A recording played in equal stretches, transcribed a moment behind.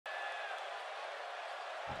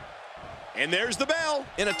And there's the bell.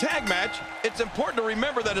 In a tag match, it's important to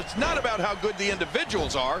remember that it's not about how good the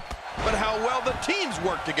individuals are, but how well the teams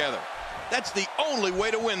work together. That's the only way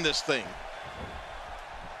to win this thing.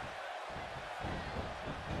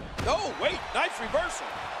 Oh, wait, nice reversal.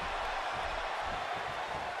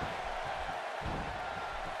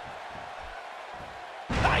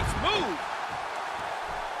 Nice move.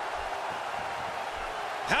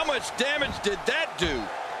 How much damage did that do?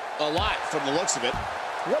 A lot from the looks of it.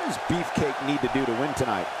 What does Beefcake need to do to win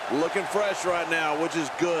tonight? Looking fresh right now, which is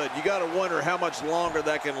good. You got to wonder how much longer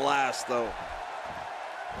that can last, though.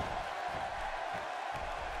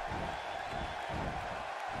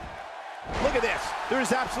 Look at this.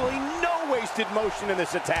 There's absolutely no wasted motion in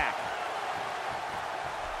this attack.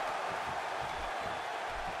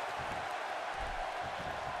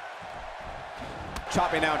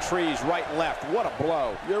 Chopping down trees right and left. What a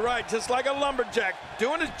blow. You're right, just like a lumberjack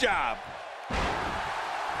doing his job.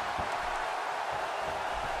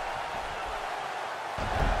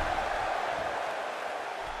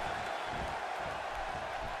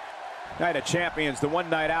 Night of Champions, the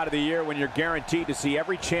one night out of the year when you're guaranteed to see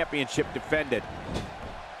every championship defended.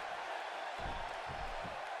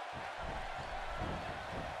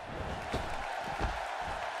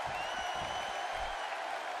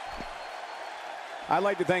 I'd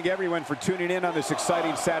like to thank everyone for tuning in on this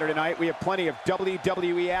exciting Saturday night. We have plenty of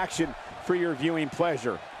WWE action for your viewing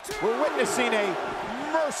pleasure. We're witnessing a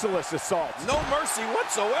merciless assault. No mercy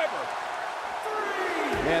whatsoever.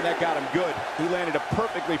 Man, that got him good. He landed a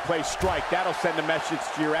perfectly placed strike. That'll send a message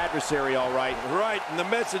to your adversary, all right. Right, and the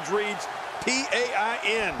message reads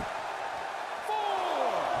P-A-I-N.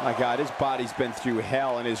 My God, his body's been through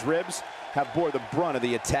hell, and his ribs have bore the brunt of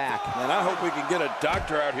the attack. And I hope we can get a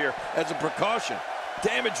doctor out here as a precaution.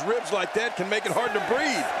 Damaged ribs like that can make it hard to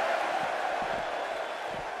breathe.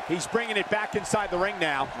 He's bringing it back inside the ring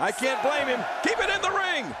now. I can't blame him. Keep it in the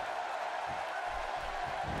ring.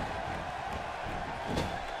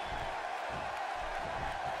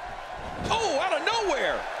 Oh, out of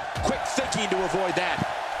nowhere. Quick thinking to avoid that.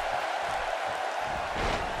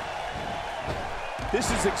 This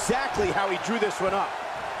is exactly how he drew this one up.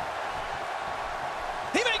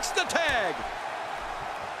 He makes the tag.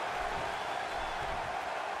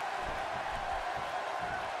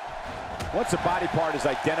 Once a body part is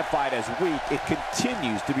identified as weak, it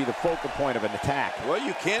continues to be the focal point of an attack. Well,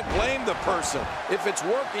 you can't blame the person. If it's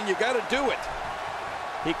working, you got to do it.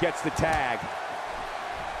 He gets the tag.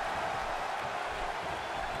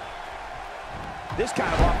 This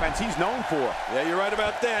kind of offense he's known for. Yeah, you're right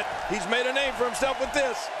about that. He's made a name for himself with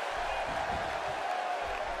this.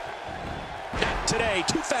 Not today,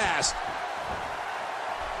 too fast.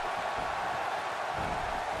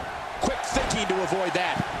 Quick thinking to avoid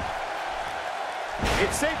that.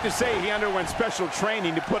 It's safe to say he underwent special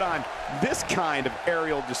training to put on this kind of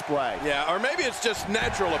aerial display. Yeah, or maybe it's just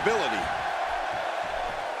natural ability.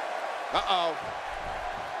 Uh-oh.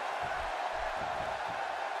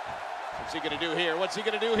 What's he going to do here? What's he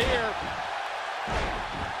going to do here?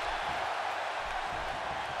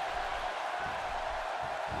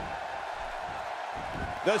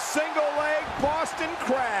 The single leg Boston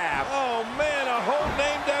Crab. Oh, man, a hole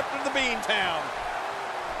named after the Beantown.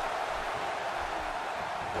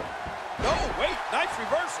 Oh, wait, nice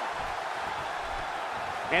reversal.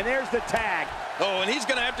 And there's the tag. Oh, and he's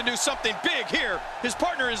going to have to do something big here. His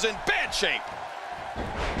partner is in bad shape.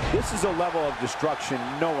 This is a level of destruction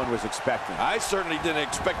no one was expecting. I certainly didn't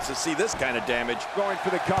expect to see this kind of damage. Going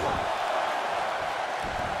for the cover.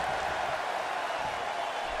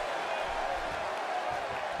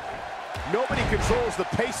 Nobody controls the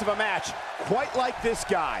pace of a match quite like this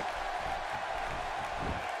guy.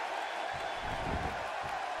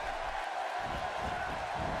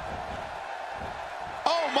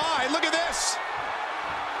 Oh my, look at this.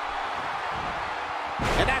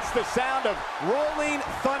 And that's the sound of rolling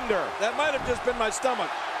thunder. That might have just been my stomach.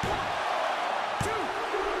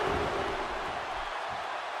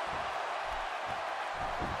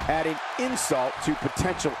 Adding insult to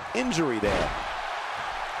potential injury there.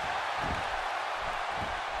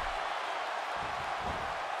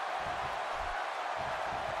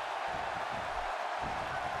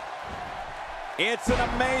 It's an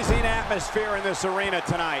amazing atmosphere in this arena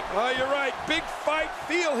tonight. Oh, you're right. Big fight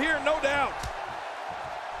feel here, no doubt.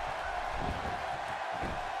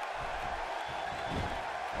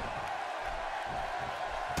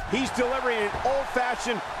 He's delivering an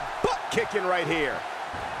old-fashioned butt kicking right here.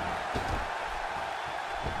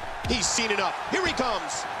 He's seen enough. Here he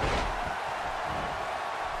comes.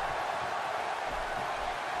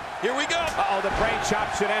 Here we go. Uh-oh, the brain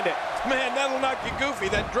chop should end it. Man, that'll knock you goofy,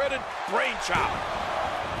 that dreaded brain chop.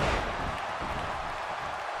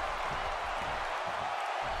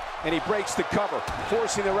 and he breaks the cover,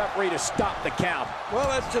 forcing the referee to stop the count. Well,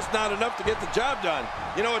 that's just not enough to get the job done.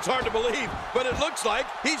 You know, it's hard to believe, but it looks like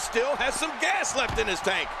he still has some gas left in his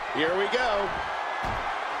tank. Here we go.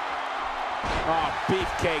 Oh,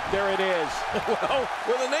 beefcake, there it is. Well,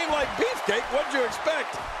 with a name like Beefcake, what'd you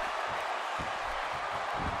expect?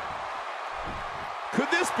 Could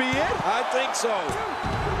this be it? I think so.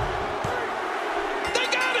 They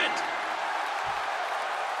got it!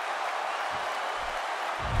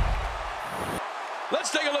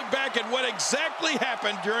 Let's take a look back at what exactly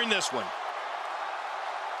happened during this one.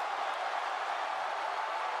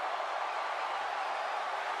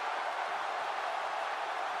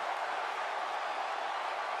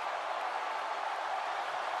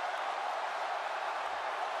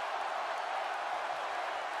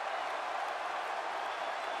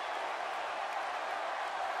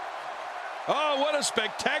 Oh, what a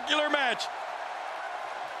spectacular match.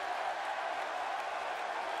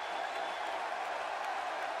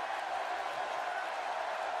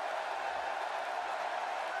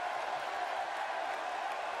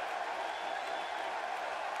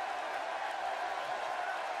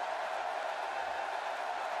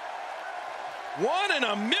 One in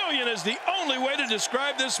a million is the only way to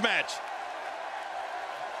describe this match.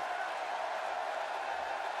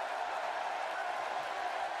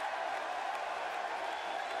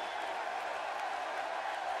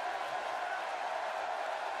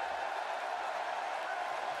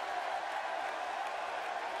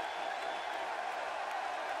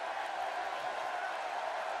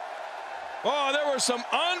 Oh, there were some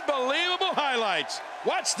unbelievable highlights.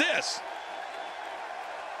 Watch this.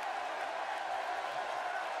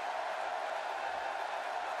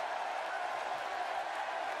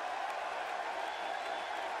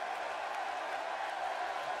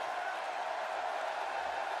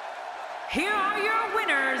 Here are your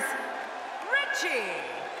winners, Richie,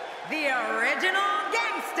 the original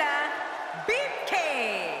gangsta,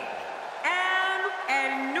 Beefcake, and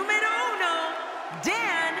el número uno,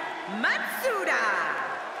 Dan Matsuda,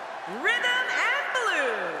 Rhythm and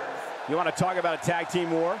Blues. You want to talk about a tag team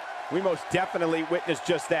war? We most definitely witnessed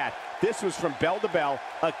just that. This was from bell to bell,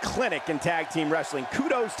 a clinic in tag team wrestling.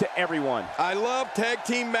 Kudos to everyone. I love tag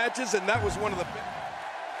team matches, and that was one of the